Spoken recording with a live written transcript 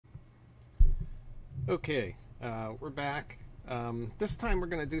Okay, we're back. This time we're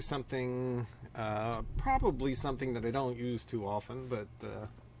going to do something, probably something that I don't use too often, but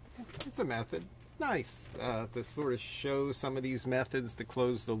it's a method. It's nice to sort of show some of these methods to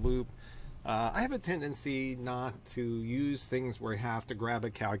close the loop. I have a tendency not to use things where I have to grab a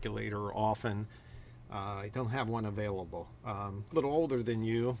calculator often. I don't have one available. A little older than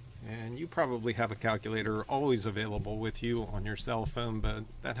you, and you probably have a calculator always available with you on your cell phone, but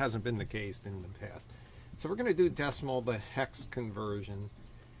that hasn't been the case in the past. So we're going to do decimal to hex conversion,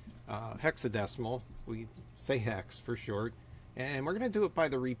 hexadecimal, we say hex for short, and we're going to do it by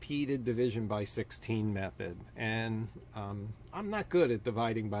the repeated division by 16 method. And I'm not good at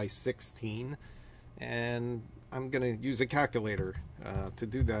dividing by 16, and I'm going to use a calculator to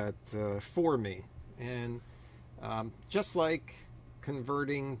do that for me. And just like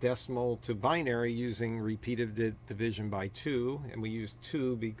converting decimal to binary using repeated division by 2, and we use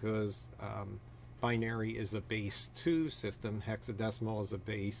 2 because binary is a base 2 system, hexadecimal is a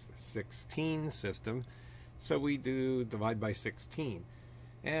base 16 system, so we do divide by 16.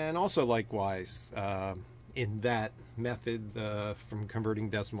 And also likewise, in that method from converting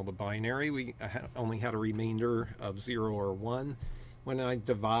decimal to binary, we only had a remainder of 0 or 1. When I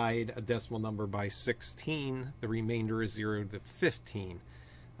divide a decimal number by 16, the remainder is 0 to 15.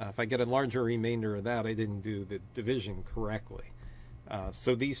 If I get a larger remainder of that, I didn't do the division correctly.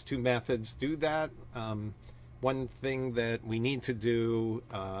 So these two methods do that. One thing that we need to do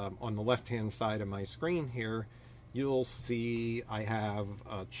on the left-hand side of my screen here, you'll see I have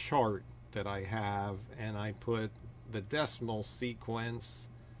a chart that I have, and I put the decimal sequence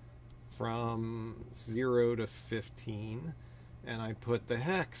from 0 to 15. And I put the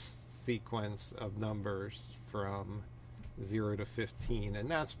hex sequence of numbers from 0 to 15. And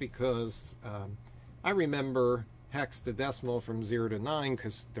that's because I remember hex to decimal from 0 to 9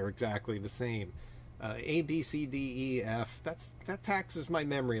 because they're exactly the same. A, B, C, D, E, F, that taxes my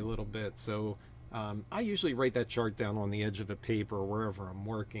memory a little bit. So I usually write that chart down on the edge of the paper or wherever I'm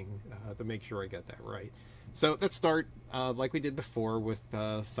working to make sure I get that right. So let's start like we did before with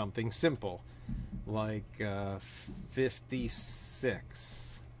something simple, like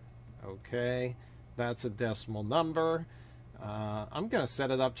 56. Okay, that's a decimal number. I'm going to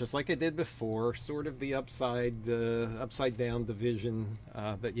set it up just like I did before, sort of the upside down division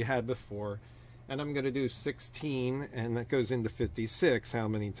that you had before. And I'm going to do 16, and that goes into 56 how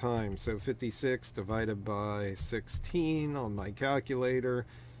many times? So 56 divided by 16 on my calculator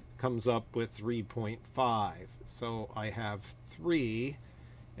comes up with 3.5. So I have 3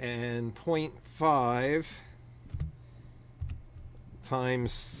 and 0.5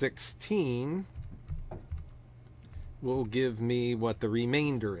 times 16 will give me what the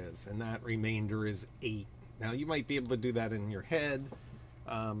remainder is, and that remainder is 8. Now you might be able to do that in your head.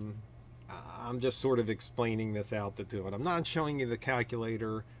 I'm just sort of explaining this out to do it. I'm not showing you the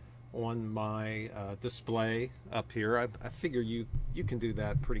calculator on my display up here. I figure you can do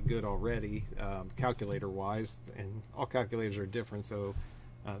that pretty good already, calculator wise, and all calculators are different, so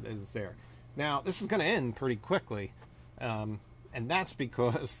it's there. Now this is going to end pretty quickly, and that's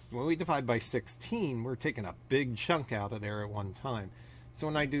because when we divide by 16, we're taking a big chunk out of there at one time. So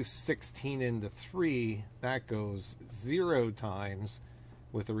when I do 16 into 3, that goes 0 times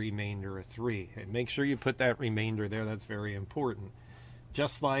with a remainder of 3. And make sure you put that remainder there. That's very important.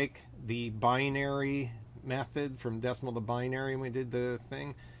 Just like the binary method from decimal to binary when we did the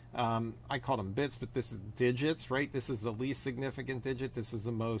thing, I called them bits, but this is digits, right? This is the least significant digit. This is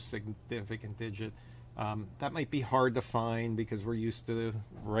the most significant digit. That might be hard to find because we're used to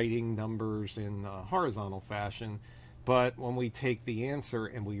writing numbers in horizontal fashion. But when we take the answer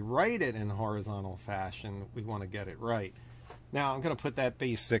and we write it in horizontal fashion, we want to get it right. Now I'm going to put that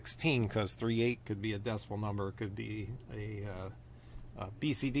base 16 because 38 could be a decimal number, it could be a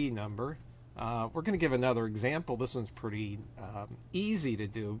BCD number. We're going to give another example. This one's pretty easy to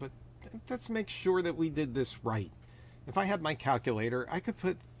do, but let's make sure that we did this right. If I had my calculator, I could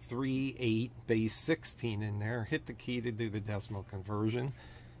put 38 base 16 in there, hit the key to do the decimal conversion.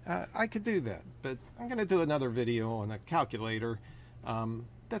 I could do that, but I'm going to do another video on a calculator.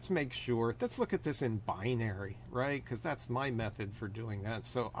 Let's make sure, let's look at this in binary, right? Because that's my method for doing that.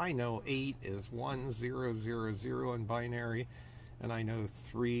 So I know 8 is 1, 0, 0, 0 in binary, and I know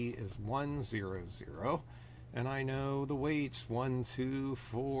 3 is 1, 0, 0, and I know the weights 1, 2,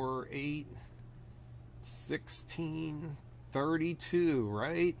 4, 8, 16, 32,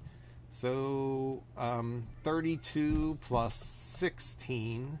 right? So 32 plus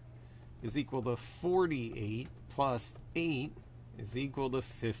 16 is equal to 48 plus 8 is equal to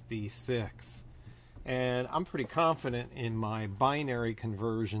 56. And I'm pretty confident in my binary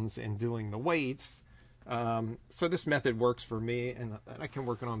conversions and doing the weights So this method works for me, and I can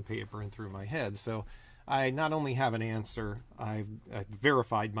work it on paper and through my head. So I not only have an answer, I've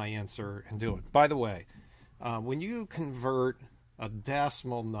verified my answer and do it. By the way, when you convert a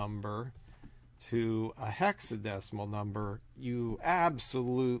decimal number to a hexadecimal number, you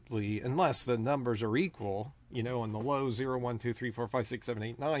absolutely, unless the numbers are equal, you know, in the low 0, 1, 2, 3, 4, 5, 6, 7,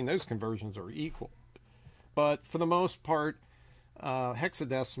 8, 9, those conversions are equal. But for the most part,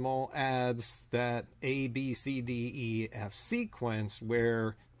 hexadecimal adds that A, B, C, D, E, F sequence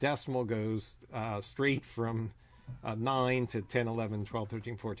where decimal goes straight from 9 to 10, 11, 12,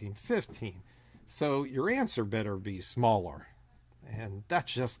 13, 14, 15. So your answer better be smaller. And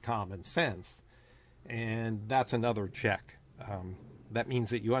that's just common sense. And that's another check. That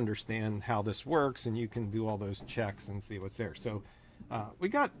means that you understand how this works, and you can do all those checks and see what's there. So we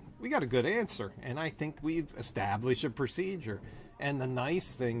got a good answer, and I think we've established a procedure. And the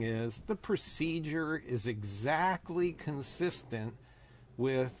nice thing is the procedure is exactly consistent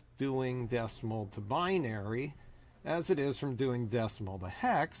with doing decimal to binary as it is from doing decimal to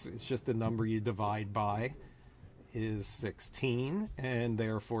hex. It's just the number you divide by is 16, and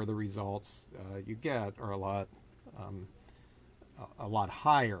therefore the results you get are a lot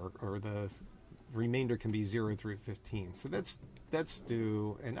higher, or the remainder can be 0 through 15. So let's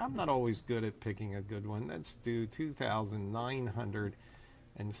do, and I'm not always good at picking a good one, let's do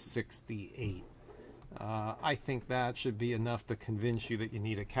 2,968. I think that should be enough to convince you that you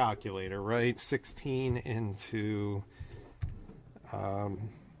need a calculator, right? 16 into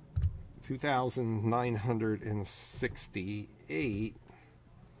 2,968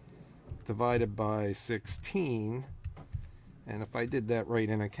 divided by 16, and if I did that right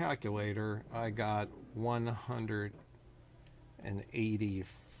in a calculator, I got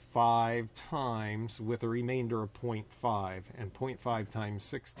 185 times with a remainder of 0.5, and 0.5 times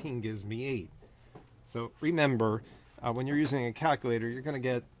 16 gives me 8. So remember, when you're using a calculator, you're going to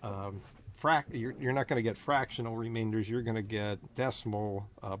get you're not going to get fractional remainders, you're going to get decimal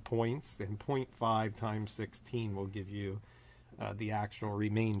points, and 0.5 times 16 will give you the actual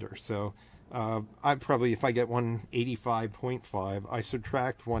remainder. So I probably, if I get 185.5, I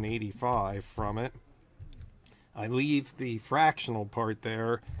subtract 185 from it. I leave the fractional part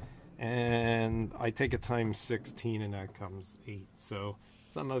there, and I take it times 16, and that comes 8. So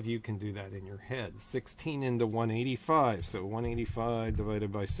some of you can do that in your head. 16 into 185. So 185 divided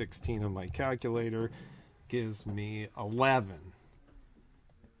by 16 on my calculator gives me 11.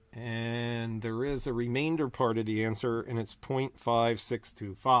 And there is a remainder part of the answer, and it's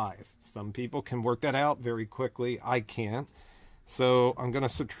 0.5625. Some people can work that out very quickly. I can't. So I'm going to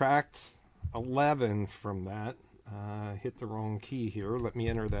subtract 11 from that. Hit the wrong key here. Let me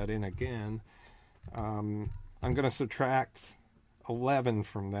enter that in again. I'm going to subtract 11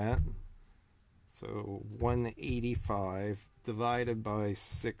 from that. So 185 divided by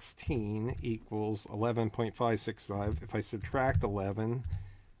 16 equals 11.565. If I subtract 11,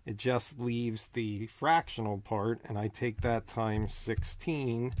 it just leaves the fractional part, and I take that times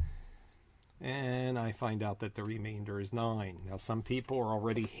 16, and I find out that the remainder is 9. Now, some people are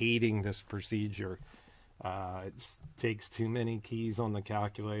already hating this procedure. It takes too many keys on the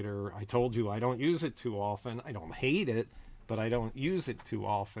calculator. I told you I don't use it too often. I don't hate it, but I don't use it too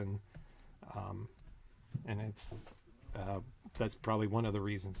often. And it's that's probably one of the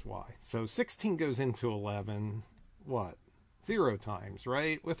reasons why. So 16 goes into 11, what? 0 times,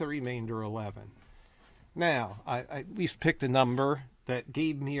 right? With a remainder 11. Now, I at least picked a number that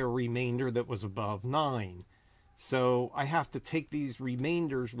gave me a remainder that was above 9. So I have to take these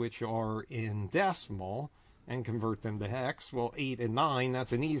remainders, which are in decimal, and convert them to hex. Well, 8 and 9,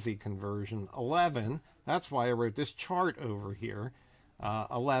 that's an easy conversion. 11, that's why I wrote this chart over here.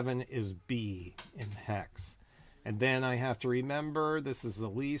 11 is B in hex. And then I have to remember this is the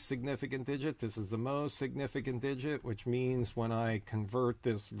least significant digit, this is the most significant digit, which means when I convert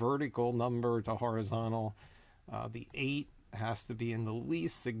this vertical number to horizontal, the 8 has to be in the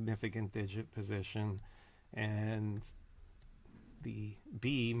least significant digit position, and the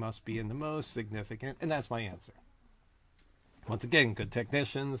B must be in the most significant, and that's my answer. Once again, good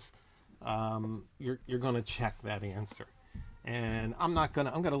technicians, you're going to check that answer. And I'm going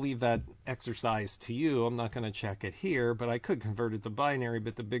to leave that exercise to you. I'm not going to check it here, but I could convert it to binary,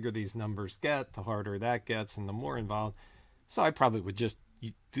 but the bigger these numbers get, the harder that gets and the more involved. So I probably would just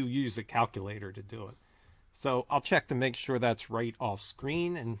use a calculator to do it. So I'll check to make sure that's right off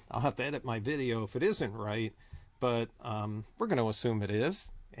screen, and I'll have to edit my video if it isn't right, but we're going to assume it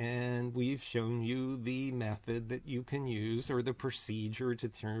is. And we've shown you the method that you can use, or the procedure to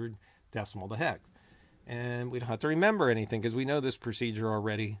turn decimal to hex. And we don't have to remember anything because we know this procedure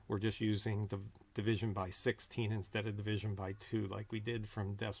already. We're just using division by 16 instead of division by 2 like we did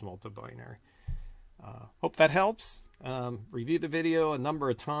from decimal to binary. Hope that helps. Review the video a number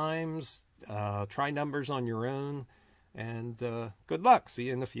of times. Try numbers on your own. And good luck. See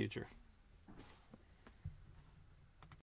you in the future.